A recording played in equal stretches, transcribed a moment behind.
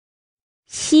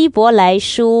希伯来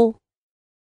书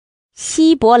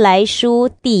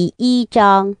第1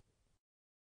章。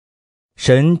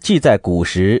神既在古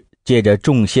时借着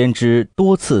众先知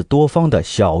多次多方的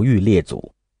晓谕列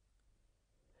祖，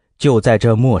就在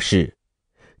这末世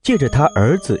借着他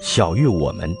儿子晓谕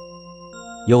我们，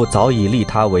又早已立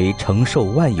他为承受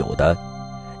万有的，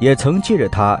也曾借着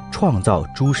他创造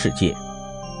诸世界。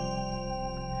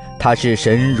他是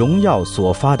神荣耀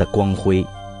所发的光辉，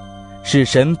是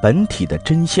神本体的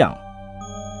真相，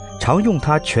常用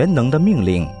他全能的命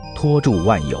令托住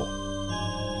万有。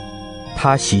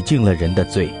他洗净了人的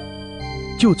罪，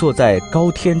就坐在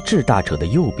高天至大者的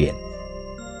右边。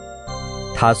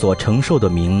他所承受的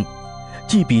名，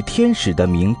既比天使的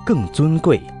名更尊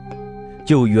贵，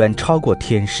就远超过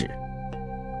天使。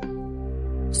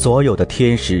所有的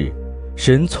天使，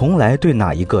神从来对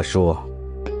哪一个说：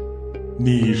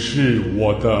你是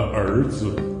我的儿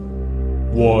子，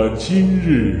我今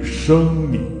日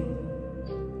生你。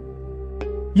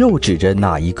又指着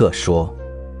哪一个说：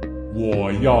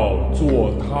我要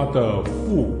做他的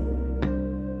父，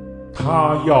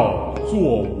他要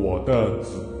做我的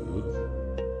子。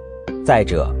再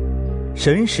者，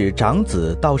神使长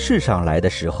子到世上来的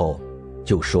时候，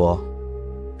就说：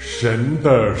神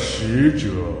的使者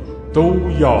都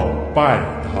要拜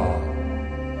他。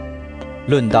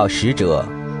论到使者，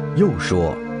又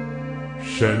说：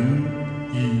神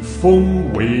以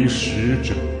风为使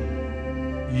者，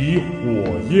以火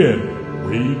焰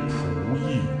为仆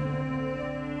役。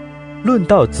论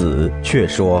到子，却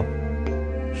说：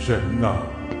神啊，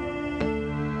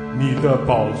你的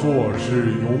宝座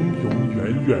是永永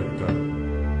远远的，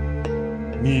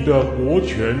你的国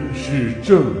权是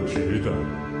正直的，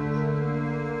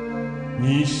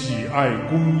你喜爱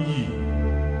公义，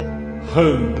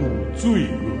恨恶罪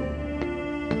恶，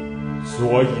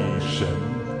所以神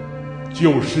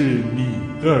就是你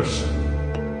的神，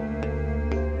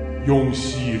用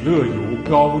喜乐油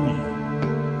膏你，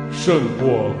胜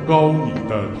过膏你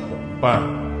的同伴。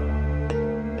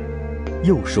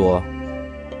又说：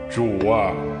主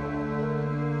啊，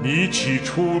你起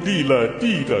初立了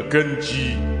地的根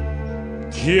基，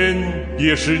天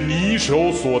也是你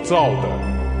手所造的，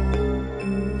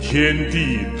天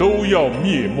地都要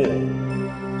灭没，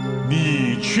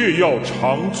你却要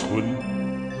长存。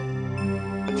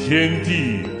天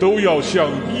地都要像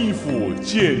衣服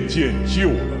渐渐旧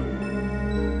了，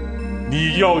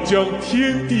你要将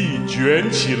天地卷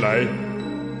起来，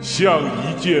像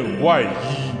一件外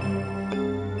衣，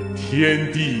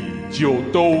天地就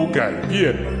都改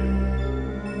变了，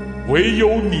唯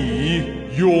有你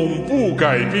永不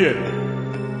改变，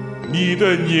你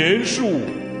的年数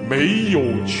没有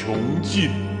穷尽。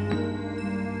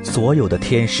所有的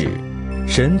天使，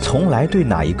神从来对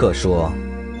哪一个说：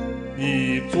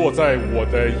你坐在我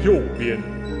的右边，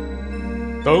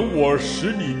等我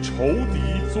使你仇敌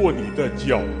做你的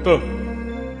脚凳。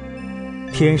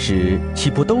天使岂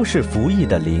不都是服役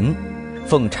的灵，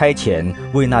奉差遣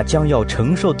为那将要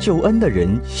承受救恩的人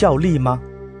效力吗？